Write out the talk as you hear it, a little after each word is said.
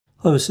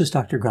Hello, this is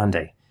Dr.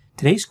 Grande.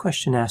 Today's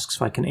question asks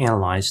if I can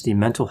analyze the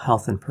mental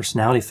health and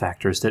personality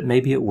factors that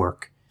may be at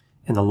work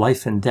in the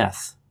life and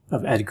death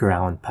of Edgar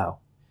Allan Poe.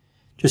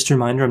 Just a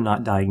reminder, I'm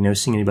not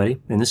diagnosing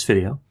anybody in this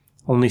video,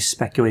 only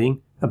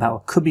speculating about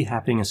what could be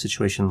happening in a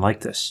situation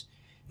like this.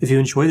 If you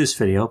enjoy this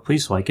video,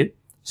 please like it,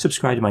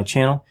 subscribe to my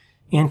channel,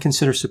 and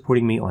consider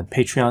supporting me on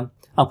Patreon.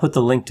 I'll put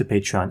the link to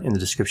Patreon in the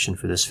description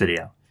for this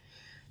video.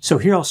 So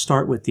here I'll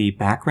start with the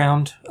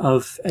background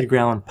of Edgar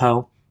Allan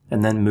Poe,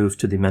 and then move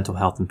to the mental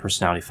health and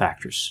personality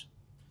factors.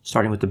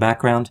 Starting with the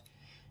background,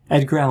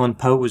 Edgar Allan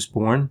Poe was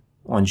born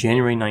on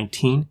January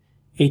 19,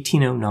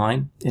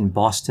 1809 in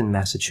Boston,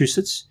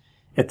 Massachusetts.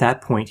 At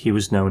that point, he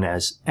was known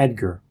as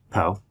Edgar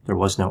Poe. There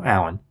was no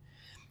Allan.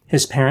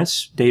 His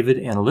parents, David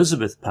and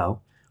Elizabeth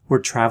Poe, were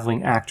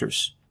traveling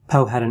actors.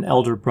 Poe had an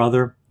elder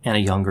brother and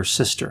a younger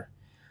sister.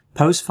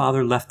 Poe's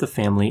father left the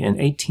family in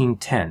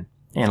 1810,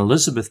 and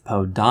Elizabeth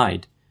Poe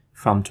died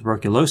from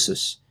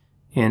tuberculosis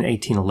in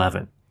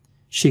 1811.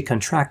 She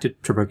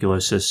contracted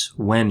tuberculosis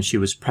when she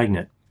was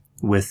pregnant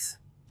with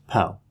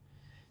Poe.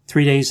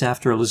 3 days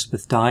after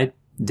Elizabeth died,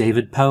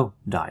 David Poe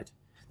died.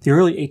 The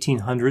early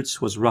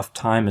 1800s was a rough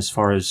time as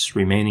far as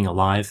remaining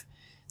alive.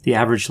 The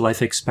average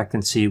life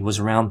expectancy was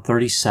around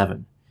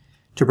 37.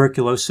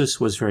 Tuberculosis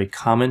was very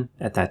common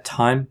at that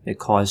time. It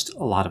caused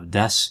a lot of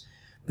deaths.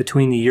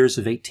 Between the years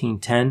of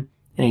 1810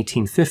 and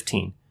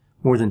 1815,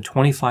 more than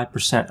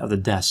 25% of the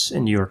deaths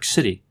in New York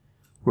City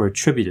were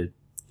attributed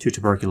to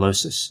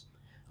tuberculosis.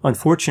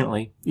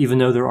 Unfortunately, even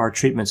though there are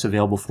treatments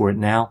available for it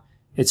now,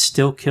 it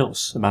still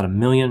kills about 1.5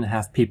 million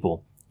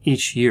people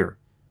each year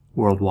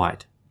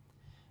worldwide.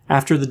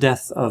 After the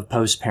death of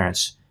Poe's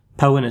parents,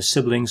 Poe and his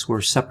siblings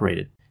were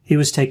separated. He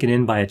was taken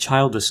in by a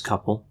childless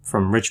couple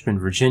from Richmond,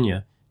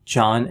 Virginia,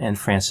 John and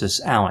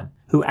Frances Allan,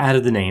 who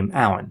added the name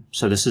Allan,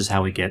 so this is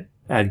how we get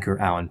Edgar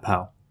Allan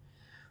Poe.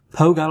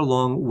 Poe got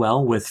along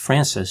well with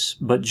Frances,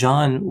 but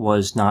John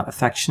was not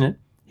affectionate,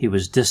 he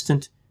was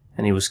distant,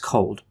 and he was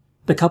cold.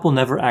 The couple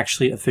never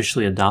actually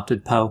officially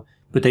adopted Poe,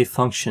 but they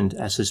functioned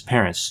as his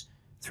parents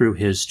through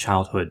his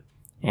childhood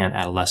and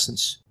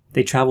adolescence.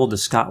 They traveled to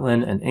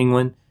Scotland and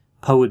England.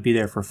 Poe would be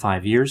there for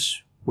 5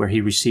 years, where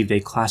he received a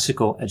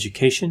classical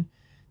education.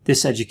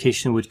 This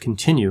education would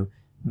continue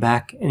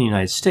back in the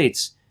United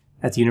States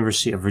at the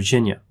University of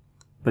Virginia.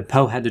 But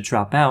Poe had to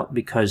drop out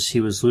because he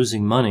was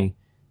losing money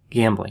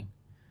gambling.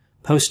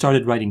 Poe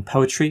started writing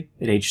poetry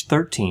at age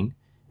 13,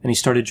 and he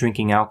started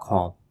drinking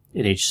alcohol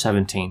at age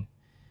 17.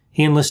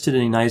 He enlisted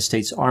in the United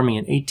States Army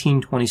in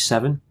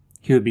 1827.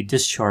 He would be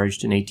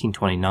discharged in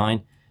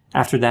 1829.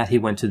 After that, he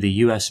went to the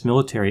U.S.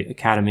 Military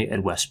Academy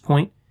at West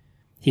Point.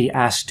 He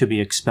asked to be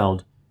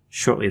expelled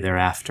shortly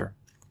thereafter.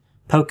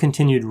 Poe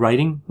continued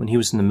writing when he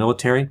was in the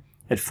military.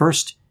 At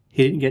first,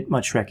 he didn't get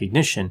much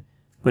recognition,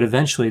 but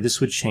eventually this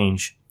would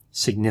change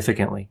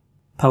significantly.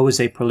 Poe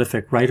is a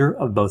prolific writer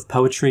of both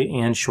poetry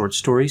and short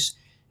stories.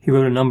 He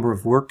wrote a number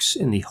of works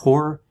in the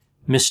horror,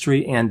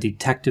 mystery, and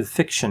detective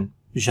fiction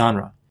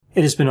genre.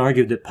 It has been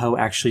argued that Poe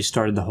actually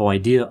started the whole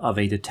idea of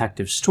a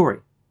detective story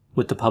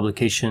with the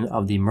publication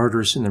of The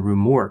Murders in the Rue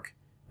Morgue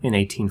in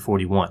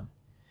 1841.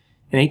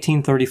 In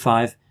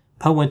 1835,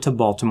 Poe went to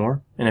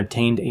Baltimore and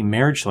obtained a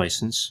marriage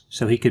license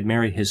so he could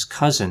marry his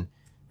cousin,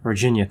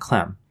 Virginia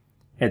Clem.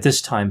 At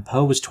this time,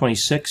 Poe was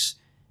 26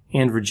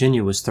 and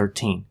Virginia was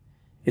 13.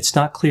 It's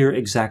not clear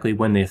exactly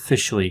when they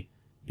officially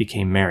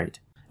became married.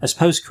 As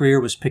Poe's career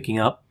was picking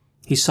up,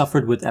 he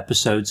suffered with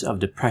episodes of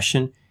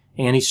depression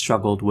and he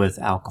struggled with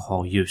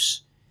alcohol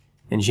use.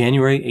 In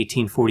January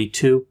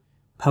 1842,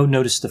 Poe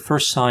noticed the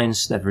first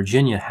signs that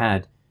Virginia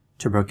had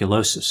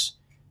tuberculosis.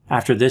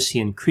 After this, he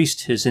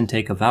increased his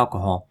intake of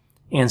alcohol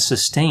and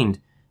sustained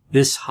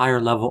this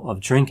higher level of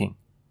drinking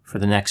for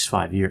the next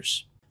 5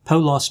 years. Poe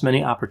lost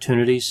many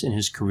opportunities in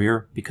his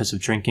career because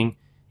of drinking.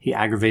 He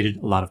aggravated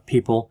a lot of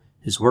people.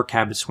 His work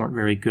habits weren't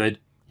very good.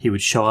 He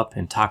would show up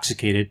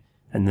intoxicated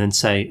and then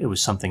say it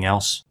was something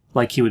else,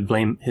 like he would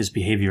blame his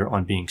behavior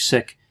on being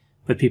sick,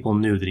 but people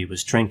knew that he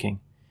was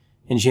drinking.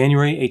 In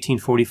January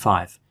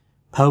 1845,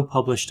 Poe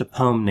published a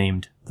poem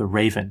named The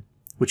Raven,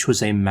 which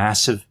was a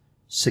massive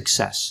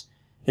success.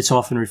 It's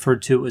often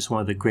referred to as one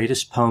of the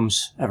greatest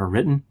poems ever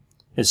written.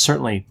 It's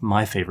certainly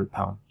my favorite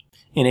poem.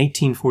 In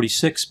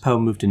 1846, Poe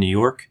moved to New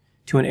York,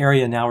 to an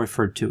area now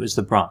referred to as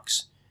the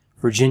Bronx.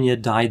 Virginia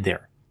died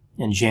there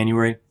in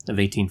January of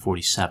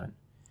 1847.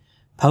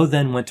 Poe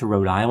then went to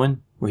Rhode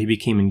Island, where he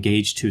became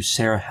engaged to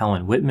Sarah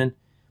Helen Whitman,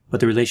 but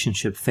the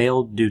relationship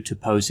failed due to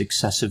Poe's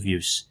excessive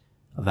use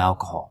of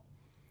alcohol.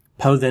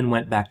 Poe then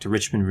went back to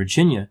Richmond,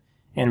 Virginia,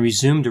 and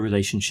resumed a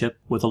relationship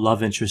with a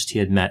love interest he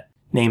had met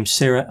named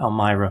Sarah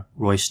Elmira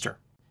Royster.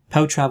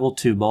 Poe traveled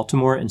to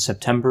Baltimore in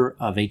September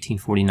of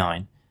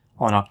 1849.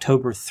 On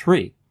October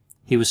 3,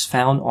 he was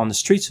found on the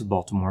streets of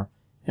Baltimore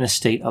in a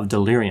state of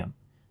delirium.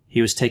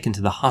 He was taken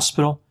to the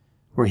hospital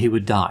where he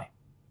would die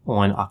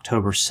on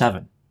October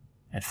 7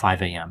 at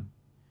 5 a.m.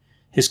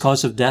 His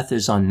cause of death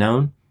is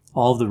unknown.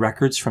 All of the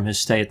records from his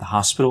stay at the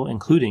hospital,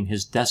 including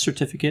his death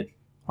certificate,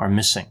 are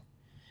missing.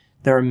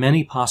 There are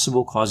many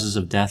possible causes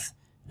of death,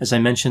 As I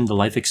mentioned, the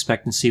life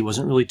expectancy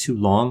wasn't really too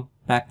long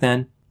back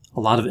then. A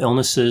lot of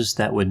illnesses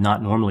that would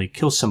not normally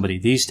kill somebody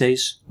these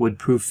days would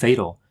prove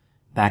fatal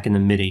back in the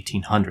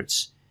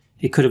mid-1800s.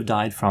 He could have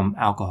died from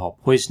alcohol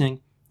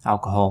poisoning,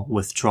 alcohol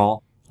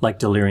withdrawal, like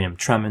delirium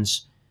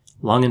tremens,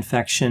 lung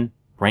infection,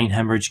 brain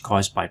hemorrhage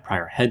caused by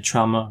prior head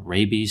trauma,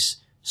 rabies,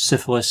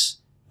 syphilis,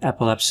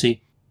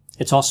 epilepsy.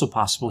 It's also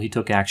possible he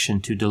took action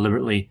to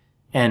deliberately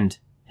end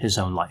his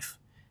own life.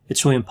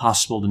 It's really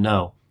impossible to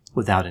know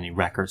without any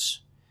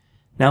records.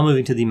 Now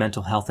moving to the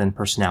mental health and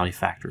personality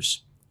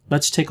factors.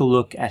 Let's take a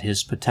look at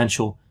his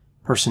potential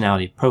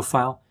personality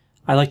profile.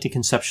 I like to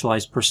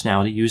conceptualize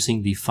personality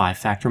using the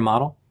 5-factor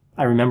model.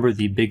 I remember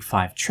the big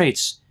 5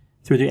 traits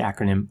through the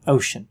acronym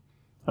OCEAN: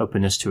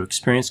 openness to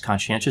experience,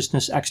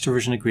 conscientiousness,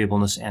 extroversion,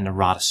 agreeableness, and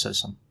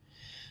neuroticism.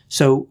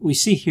 So we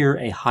see here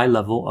a high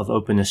level of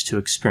openness to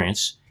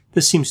experience.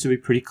 This seems to be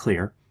pretty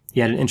clear. He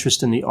had an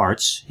interest in the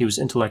arts. He was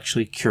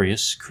intellectually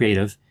curious,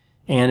 creative,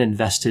 and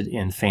invested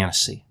in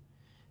fantasy.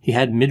 He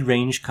had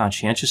mid-range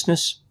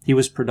conscientiousness. He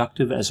was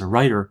productive as a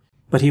writer,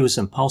 but he was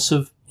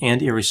impulsive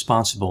and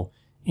irresponsible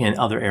in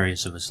other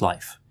areas of his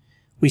life.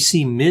 We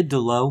see mid to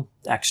low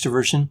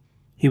extroversion.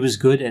 He was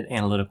good at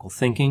analytical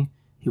thinking.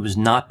 He was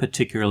not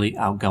particularly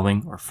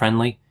outgoing or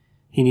friendly.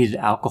 He needed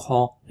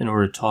alcohol in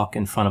order to talk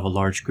in front of a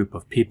large group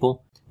of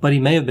people, but he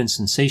may have been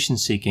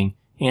sensation-seeking,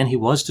 and he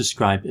was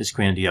described as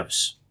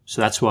grandiose. So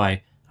that's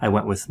why I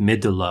went with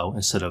mid to low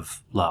instead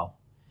of low.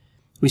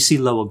 We see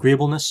low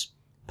agreeableness.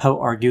 Poe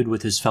argued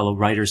with his fellow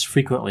writers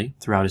frequently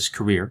throughout his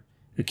career,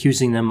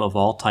 accusing them of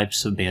all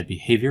types of bad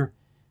behavior.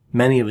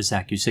 Many of his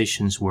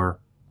accusations were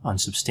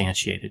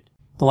unsubstantiated.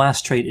 The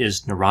last trait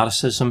is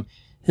neuroticism.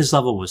 His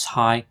level was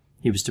high.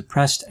 He was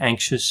depressed,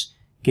 anxious,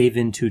 gave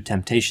in to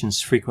temptations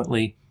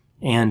frequently,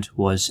 and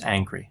was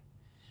angry.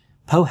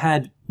 Poe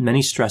had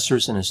many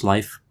stressors in his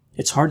life.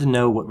 It's hard to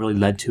know what really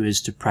led to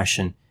his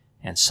depression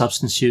and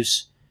substance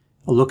use.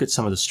 A look at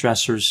some of the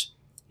stressors.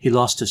 He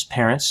lost his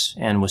parents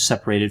and was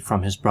separated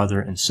from his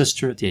brother and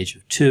sister at the age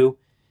of 2.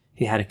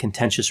 He had a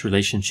contentious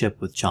relationship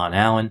with John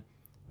Allan.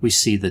 We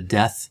see the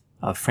death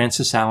of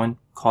Francis Allan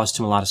caused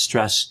him a lot of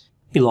stress.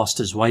 He lost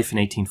his wife in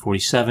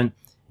 1847,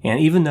 and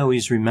even though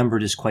he's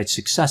remembered as quite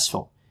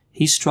successful,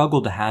 he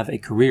struggled to have a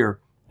career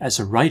as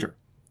a writer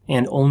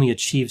and only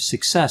achieved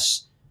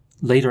success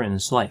later in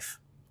his life.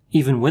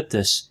 Even with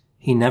this,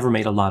 he never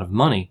made a lot of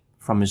money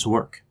from his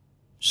work.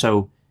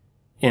 So,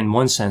 in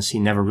one sense, he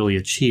never really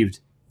achieved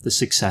the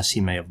success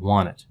he may have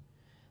wanted.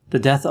 The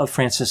death of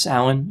Francis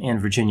Allan and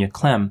Virginia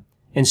Clem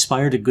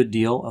inspired a good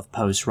deal of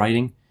Poe's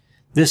writing.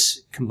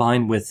 This,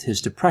 combined with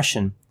his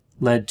depression,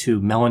 led to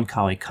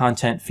melancholy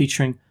content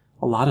featuring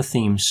a lot of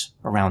themes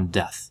around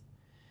death.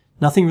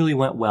 Nothing really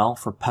went well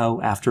for Poe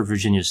after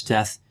Virginia's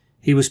death.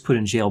 He was put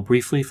in jail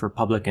briefly for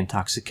public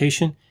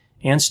intoxication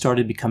and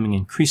started becoming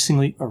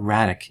increasingly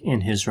erratic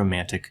in his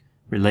romantic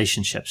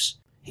relationships.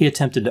 He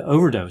attempted to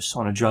overdose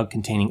on a drug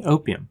containing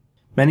opium.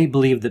 Many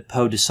believe that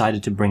Poe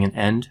decided to bring an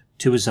end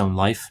to his own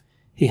life.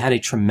 He had a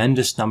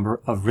tremendous number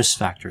of risk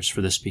factors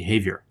for this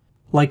behavior.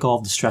 Like all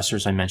of the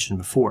stressors I mentioned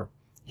before,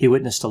 he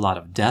witnessed a lot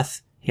of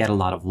death, he had a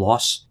lot of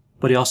loss,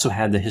 but he also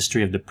had the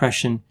history of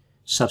depression,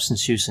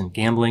 substance use, and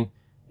gambling,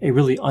 a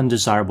really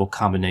undesirable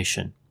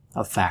combination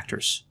of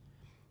factors.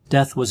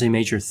 Death was a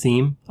major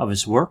theme of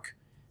his work.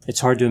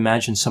 It's hard to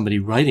imagine somebody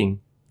writing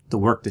the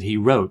work that he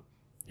wrote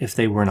if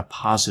they were in a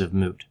positive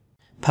mood.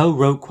 Poe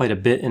wrote quite a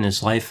bit in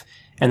his life,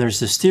 and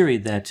there's this theory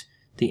that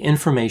the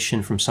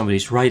information from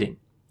somebody's writing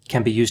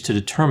can be used to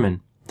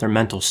determine their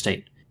mental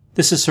state.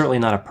 This is certainly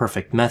not a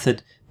perfect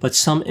method, but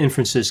some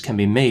inferences can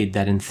be made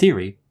that in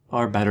theory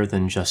are better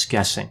than just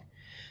guessing.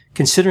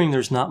 Considering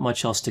there's not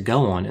much else to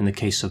go on in the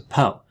case of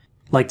Poe,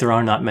 like there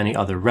are not many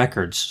other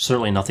records,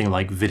 certainly nothing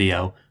like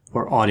video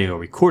or audio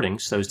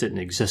recordings, those didn't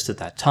exist at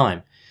that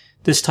time,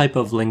 this type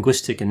of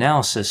linguistic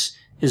analysis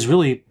is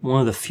really one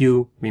of the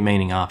few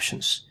remaining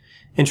options.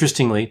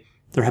 Interestingly,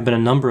 there have been a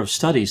number of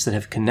studies that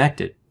have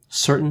connected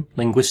certain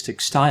linguistic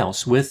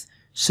styles with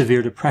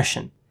severe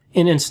depression.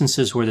 In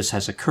instances where this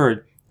has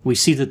occurred, we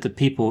see that the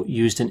people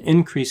used an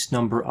increased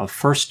number of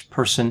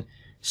first-person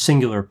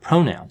singular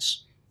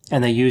pronouns,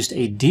 and they used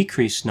a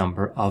decreased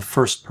number of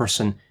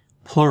first-person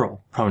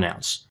plural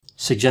pronouns,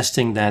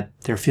 suggesting that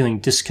they're feeling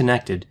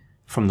disconnected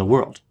from the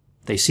world.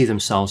 They see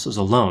themselves as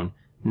alone,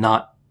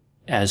 not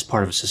as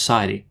part of a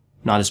society,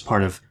 not as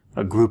part of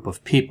a group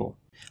of people.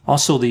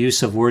 Also, the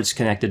use of words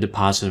connected to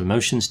positive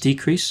emotions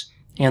decrease,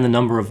 and the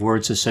number of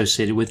words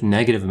associated with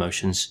negative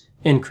emotions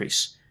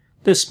increase.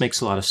 This makes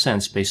a lot of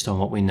sense based on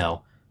what we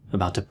know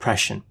about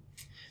depression.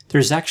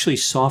 There's actually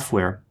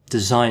software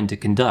designed to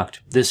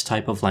conduct this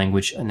type of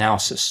language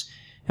analysis,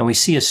 and we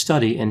see a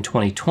study in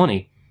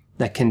 2020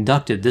 that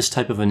conducted this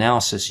type of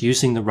analysis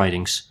using the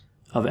writings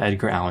of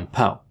Edgar Allan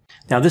Poe.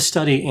 Now, this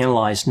study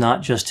analyzed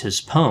not just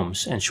his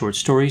poems and short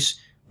stories,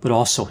 but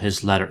also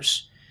his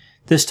letters.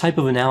 This type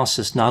of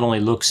analysis not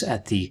only looks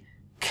at the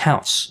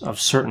counts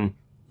of certain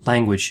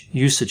language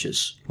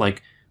usages,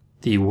 like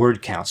the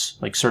word counts,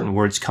 like certain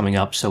words coming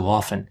up so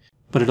often,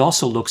 but it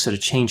also looks at a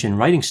change in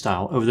writing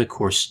style over the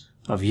course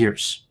of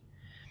years.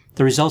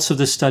 The results of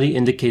this study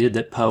indicated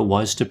that Poe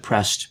was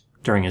depressed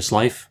during his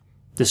life.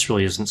 This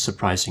really isn't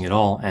surprising at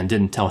all and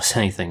didn't tell us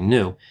anything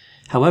new.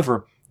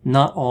 However,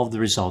 not all of the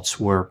results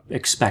were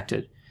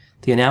expected.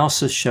 The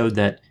analysis showed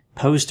that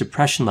Poe's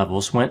depression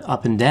levels went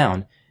up and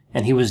down,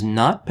 and he was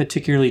not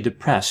particularly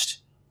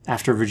depressed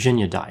after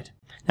Virginia died.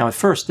 Now, at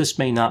first, this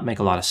may not make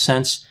a lot of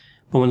sense,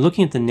 but when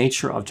looking at the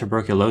nature of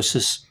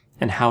tuberculosis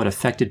and how it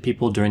affected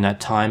people during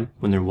that time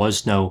when there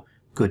was no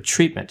good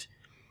treatment,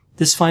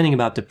 this finding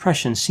about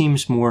depression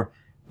seems more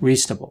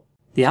reasonable.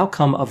 The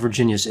outcome of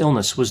Virginia's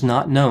illness was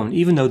not known,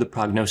 even though the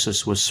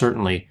prognosis was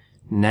certainly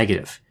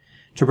negative.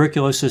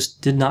 Tuberculosis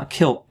did not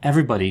kill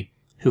everybody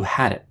who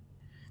had it.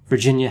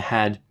 Virginia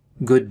had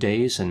good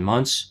days and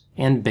months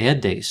and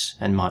bad days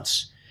and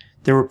months.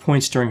 There were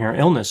points during her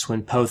illness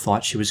when Poe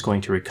thought she was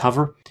going to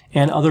recover,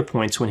 and other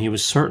points when he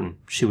was certain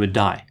she would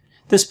die.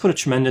 This put a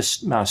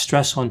tremendous amount of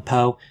stress on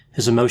Poe.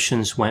 His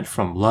emotions went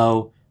from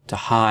low to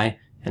high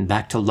and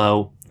back to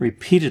low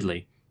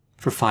repeatedly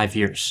for 5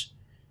 years.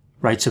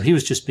 Right? So he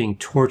was just being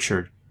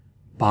tortured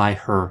by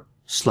her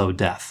slow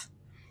death.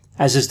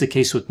 As is the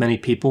case with many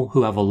people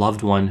who have a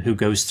loved one who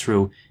goes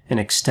through an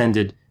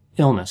extended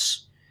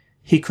illness,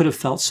 he could have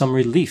felt some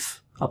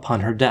relief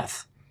upon her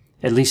death.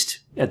 At least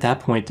at that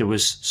point there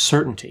was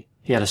certainty.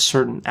 He had a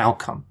certain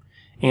outcome,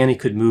 and he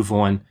could move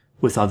on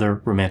with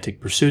other romantic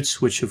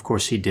pursuits, which of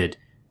course he did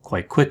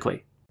quite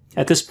quickly.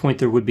 At this point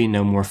there would be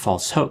no more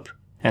false hope,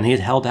 and he had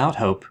held out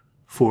hope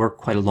for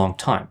quite a long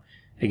time.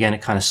 Again,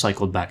 it kind of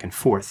cycled back and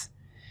forth.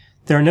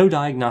 There are no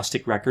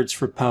diagnostic records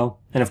for Poe,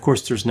 and of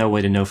course there's no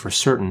way to know for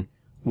certain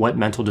what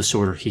mental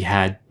disorder he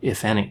had,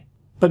 if any.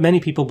 But many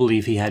people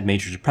believe he had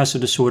major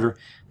depressive disorder,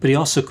 but he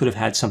also could have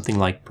had something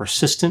like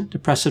persistent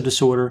depressive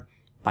disorder,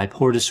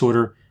 bipolar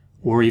disorder,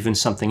 or even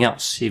something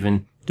else,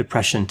 even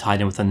depression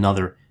tied in with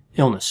another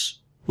illness.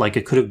 Like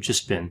it could have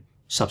just been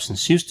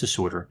substance use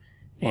disorder,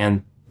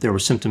 and there were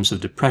symptoms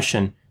of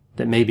depression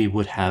that maybe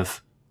would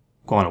have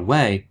gone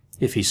away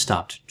if he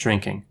stopped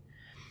drinking.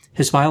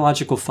 His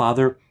biological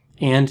father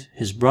and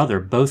his brother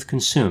both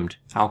consumed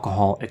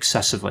alcohol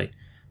excessively.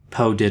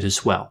 Poe did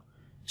as well.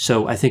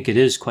 So I think it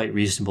is quite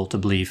reasonable to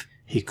believe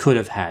he could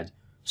have had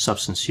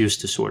substance use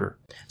disorder.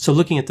 So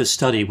looking at this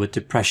study with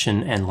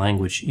depression and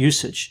language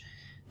usage,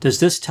 does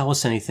this tell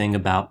us anything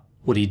about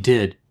what he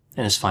did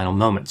in his final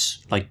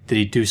moments? Like, did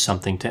he do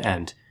something to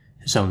end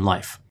his own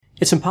life?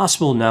 It's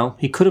impossible to know.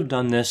 He could have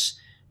done this,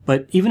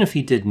 but even if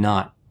he did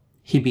not,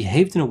 he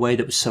behaved in a way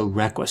that was so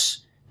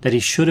reckless that he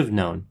should have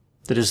known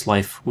that his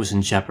life was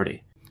in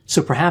jeopardy.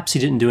 So perhaps he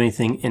didn't do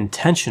anything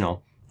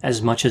intentional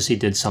as much as he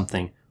did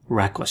something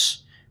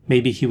reckless.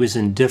 Maybe he was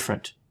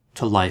indifferent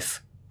to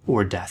life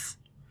or death.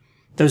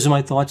 Those are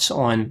my thoughts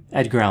on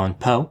Edgar Allan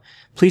Poe.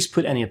 Please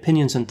put any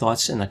opinions and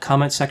thoughts in the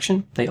comment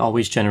section. They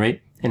always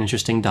generate an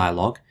interesting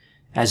dialogue.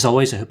 As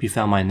always, I hope you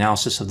found my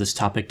analysis of this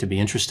topic to be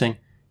interesting.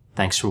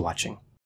 Thanks for watching.